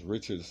 rebounds.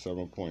 Richards,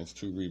 7 points,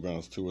 2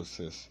 rebounds, 2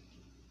 assists.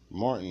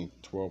 Martin,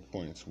 12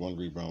 points, 1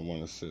 rebound,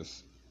 1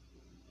 assist.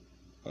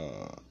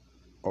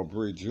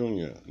 Aubrey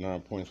Jr.,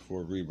 9 points,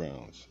 4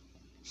 rebounds.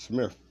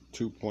 Smith,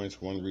 2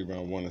 points, 1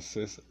 rebound, 1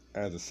 assist,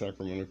 as the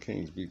Sacramento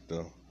Kings beat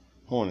the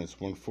Hornets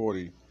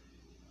 140-110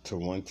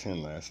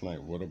 last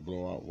night. What a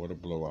blowout, what a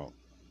blowout.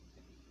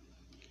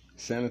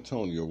 San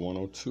Antonio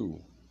 102,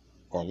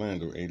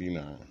 Orlando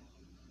 89.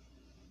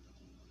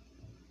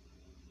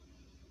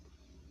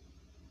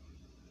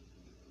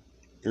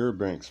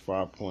 Earbanks,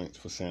 5 points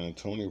for San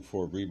Antonio,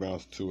 4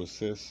 rebounds, 2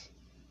 assists.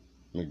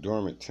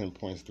 McDermott, 10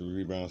 points, 3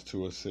 rebounds,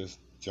 2 assists.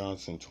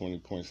 Johnson, 20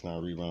 points,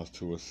 9 rebounds,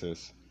 2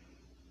 assists.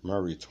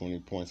 Murray, 20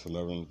 points,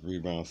 11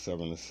 rebounds,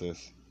 7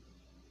 assists.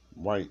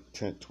 White,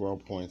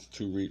 12 points,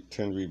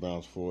 10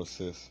 rebounds, 4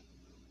 assists.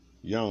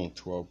 Young,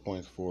 12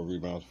 points, 4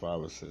 rebounds,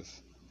 5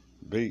 assists.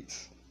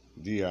 Bates,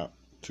 Diop,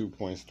 2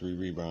 points, 3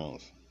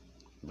 rebounds.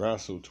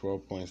 Vassell,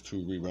 12 points,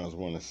 2 rebounds,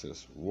 1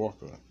 assist.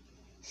 Walker,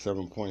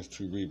 7 points,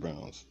 2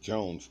 rebounds.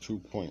 Jones, 2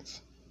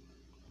 points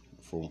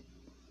for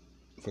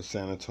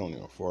San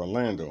Antonio. For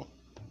Orlando,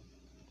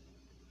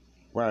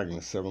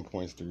 Wagner, 7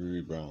 points, 3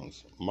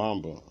 rebounds.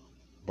 Bomber,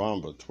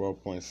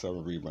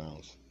 12.7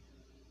 rebounds.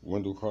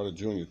 Wendell Carter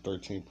Jr.,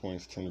 13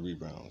 points, 10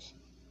 rebounds.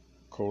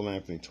 Cole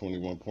Anthony,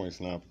 21 points,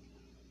 9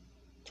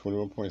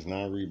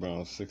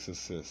 rebounds, 6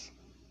 assists.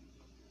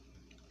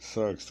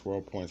 Suggs,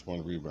 12 points,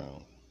 1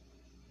 rebound.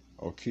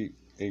 O'Keefe,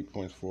 8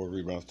 points, 4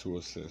 rebounds, 2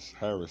 assists.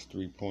 Harris,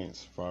 3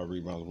 points, 5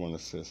 rebounds, 1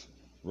 assist.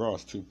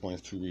 Ross, 2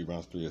 points, 2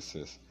 rebounds, 3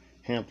 assists.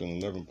 Hampton,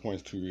 11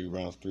 points, 2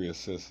 rebounds, 3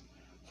 assists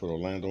for the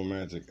Orlando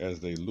Magic as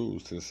they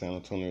lose to the San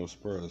Antonio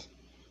Spurs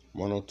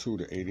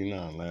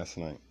 102-89 last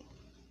night.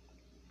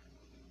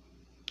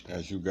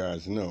 As you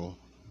guys know,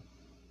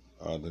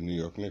 the New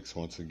York Knicks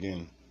once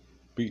again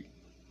beat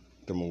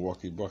the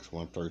Milwaukee Bucks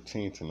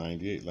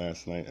 113-98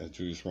 last night as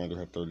Julius Randle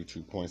had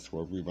 32 points,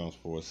 12 rebounds,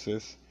 4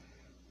 assists.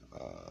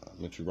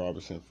 Mitchell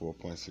Robinson,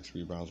 4.6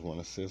 rebounds, 1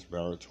 assist.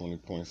 Barrett,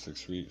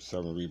 20.6,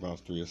 7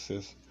 rebounds, 3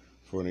 assists.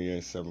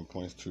 Fournier, 7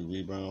 points, 2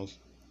 rebounds.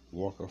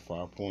 Walker,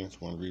 5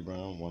 points, 1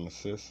 rebound, 1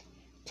 assist.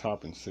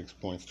 Toppin, 6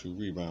 points, 2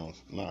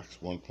 rebounds. Knox,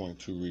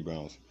 1.2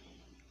 rebounds.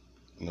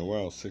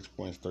 Noel, 6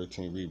 points,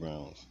 13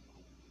 rebounds.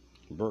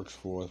 Burks,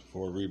 4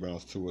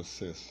 rebounds, 2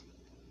 assists.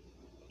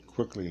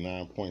 Quickly,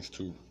 9 points,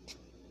 2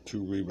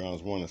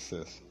 rebounds, 1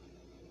 assist.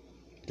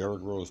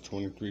 Derrick Rose,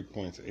 23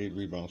 points, 8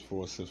 rebounds,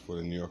 4 assists for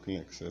the New York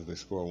Knicks as they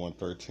score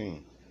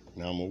 113.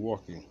 Now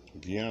Milwaukee.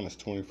 Giannis,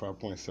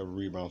 25.7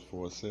 rebounds,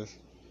 4 assists.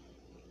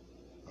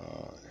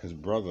 His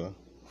brother,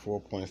 4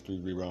 points, 3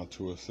 rebounds,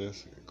 2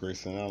 assists.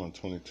 Grayson Allen,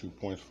 22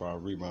 points,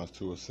 5 rebounds,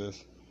 2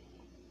 assists.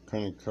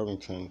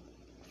 Covington,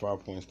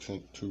 5 points,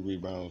 2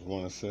 rebounds,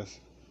 1 assist.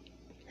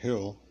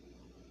 Hill,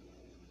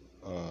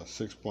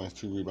 6 points,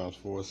 2 rebounds,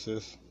 4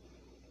 assists.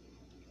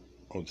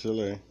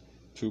 Ochille,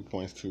 2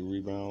 points, 2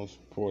 rebounds.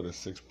 Porter,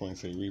 6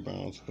 points, 8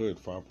 rebounds. Hood,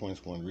 5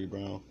 points, 1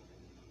 rebound.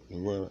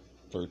 Noel,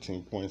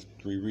 13 points,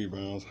 3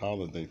 rebounds.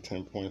 Holiday,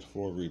 10 points,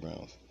 4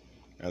 rebounds.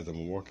 As the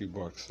Milwaukee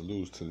Bucks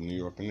lose to the New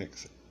York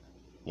Knicks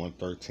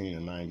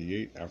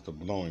 113-98 after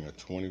blowing a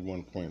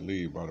 21-point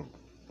lead by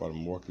the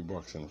Milwaukee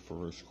Bucks in the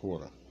first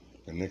quarter.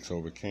 The Knicks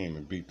overcame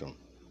and beat them.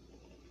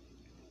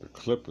 The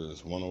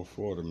Clippers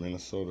 104, the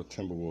Minnesota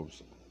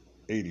Timberwolves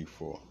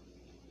 84.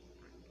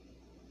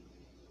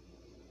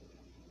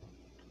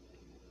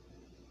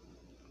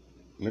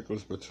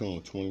 Nicholas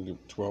Batum,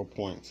 12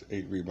 points,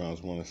 8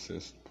 rebounds, 1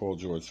 assist. Paul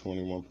George,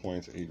 21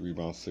 points, 8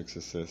 rebounds, 6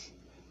 assists.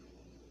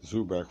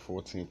 Zubac,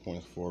 14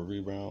 points, 4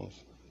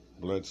 rebounds.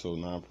 Bledsoe,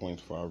 9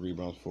 points, 5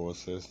 rebounds, 4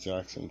 assists.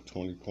 Jackson,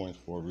 20 points,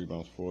 4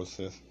 rebounds, 4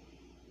 assists.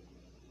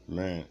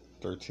 Mann,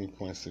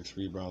 13.6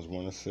 rebounds,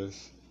 1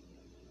 assist.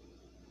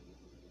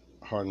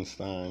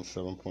 Hardenstein,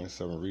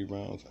 7.7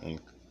 rebounds. And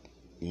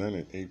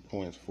Leonard, 8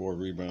 points, 4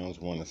 rebounds,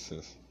 1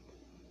 assist.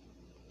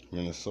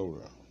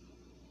 Minnesota.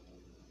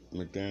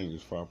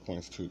 McDaniels, 5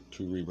 points, 2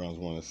 rebounds,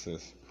 1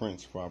 assist.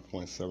 Prince,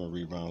 5.7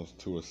 rebounds,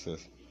 2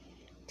 assists.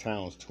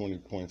 Towns, 20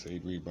 points,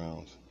 8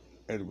 rebounds.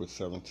 Edwards,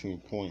 17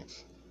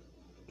 points,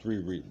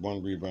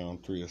 1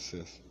 rebound, 3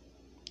 assists.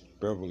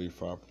 Beverly,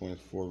 5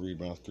 points, 4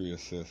 rebounds, 3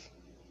 assists.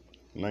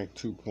 Knight,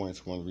 2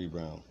 points, 1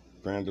 rebound.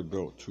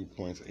 Vanderbilt, 2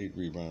 points, 8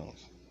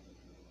 rebounds.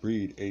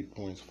 Reed, 8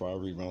 points,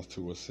 5 rebounds,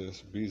 2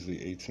 assists.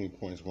 Beasley, 18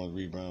 points, 1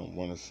 rebound,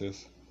 1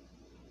 assist.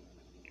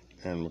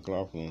 And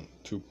McLaughlin,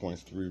 2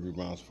 points, 3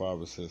 rebounds,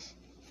 5 assists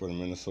for the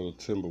Minnesota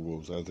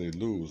Timberwolves as they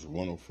lose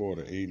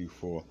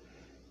 104-84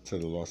 to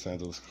the Los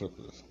Angeles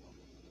Clippers.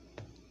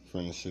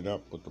 Finish it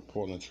up with the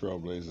Portland Trail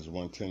Blazers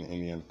 110,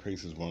 Indiana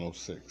Pacers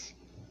 106.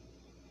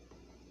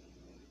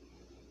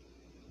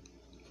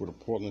 For the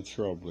Portland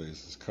Trail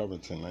Blazers,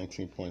 Covington,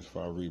 19 points,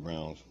 5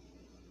 rebounds.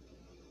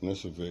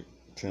 Nisovic,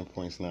 10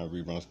 points, 9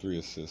 rebounds, 3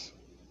 assists.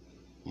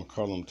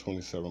 McCollum,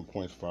 27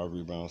 points, 5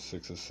 rebounds,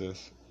 6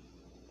 assists.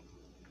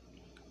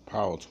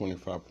 Powell,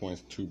 25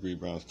 points, 2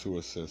 rebounds, 2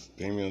 assists.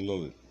 Damian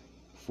Lillard,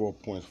 4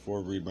 points,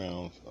 4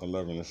 rebounds,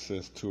 11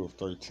 assists, 2 of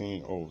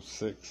 13, 0 of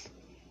 6.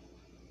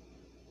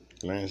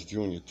 Lance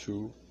Jr.,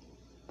 2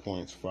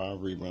 points,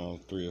 5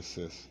 rebounds, 3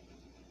 assists.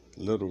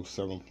 Little,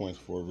 7 points,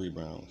 4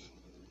 rebounds.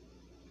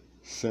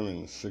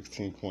 Simmons,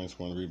 16 points,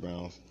 1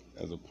 rebounds,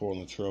 as the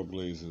Portland Trail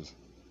Blazers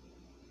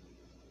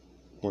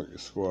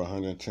score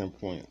 110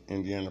 points.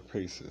 Indiana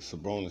Pacers,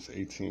 Sabonis,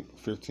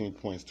 15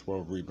 points,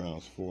 12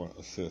 rebounds, 4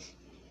 assists.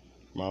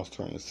 Miles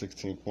Turner,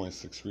 16 points,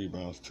 6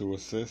 rebounds, 2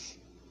 assists.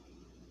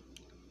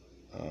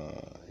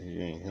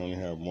 He only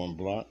had 1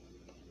 block.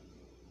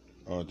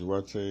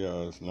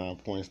 Duarte, 9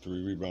 points,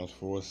 3 rebounds,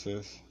 4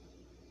 assists.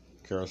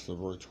 Karis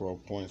LeVert,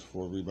 12 points,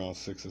 4 rebounds,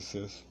 6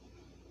 assists.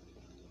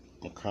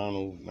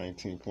 McConnell,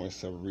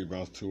 19.7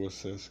 rebounds, 2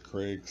 assists.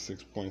 Craig,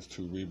 6 points,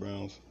 2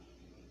 rebounds.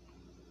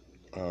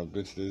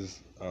 Bitches,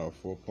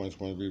 4 points,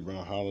 1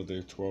 rebound.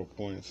 Holiday, 12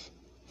 points,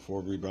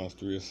 4 rebounds,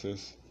 3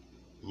 assists.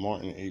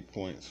 Martin, 8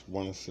 points,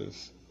 1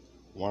 assist.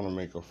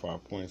 Wanamaker,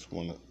 5 points,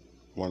 1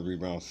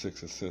 rebound,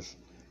 6 assists,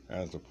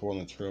 as the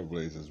Portland Trail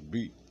Blazers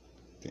beat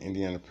the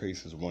Indiana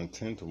Pacers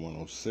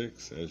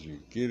 110-106. As you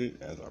get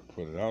it, as I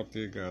put it out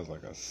there, guys,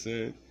 like I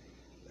said,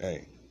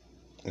 hey,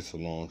 it's a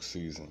long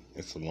season.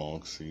 It's a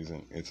long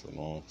season. It's a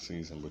long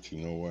season. But you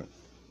know what?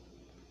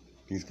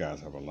 These guys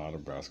have a lot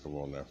of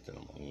basketball left in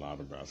them, a lot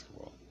of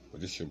basketball. But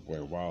this your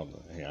boy Wilder.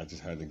 Hey, I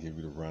just had to give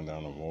you the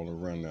rundown of all the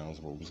rundowns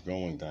of what was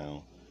going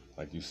down,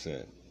 like you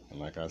said. And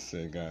like I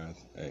said,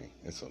 guys, hey,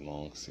 it's a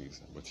long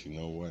season. But you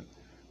know what?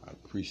 I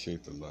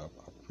appreciate the love.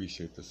 I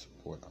appreciate the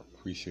support. I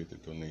appreciate the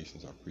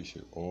donations. I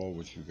appreciate all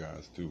what you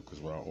guys do. Because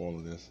without all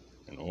of this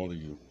and all of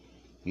you,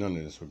 none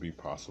of this would be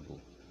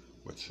possible.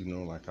 But you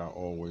know, like I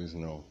always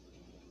know,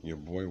 your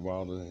boy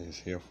Wilder is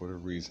here for the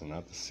reason,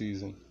 not the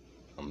season.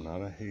 I'm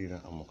not a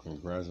hater. I'm a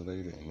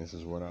congratulator, and this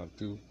is what I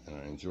do. And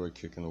I enjoy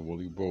kicking a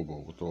woolly bobo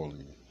with all of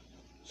you.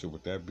 So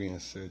with that being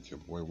said, your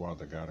boy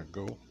Wilder gotta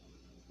go.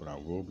 But I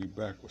will be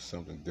back with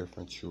something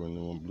different, true and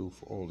new and blue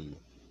for all of you.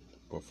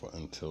 But for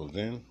until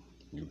then,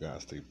 you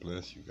guys stay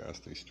blessed. You guys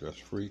stay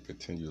stress-free.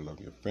 Continue to love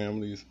your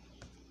families.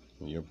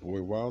 And your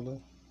boy Wilder,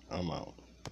 I'm out.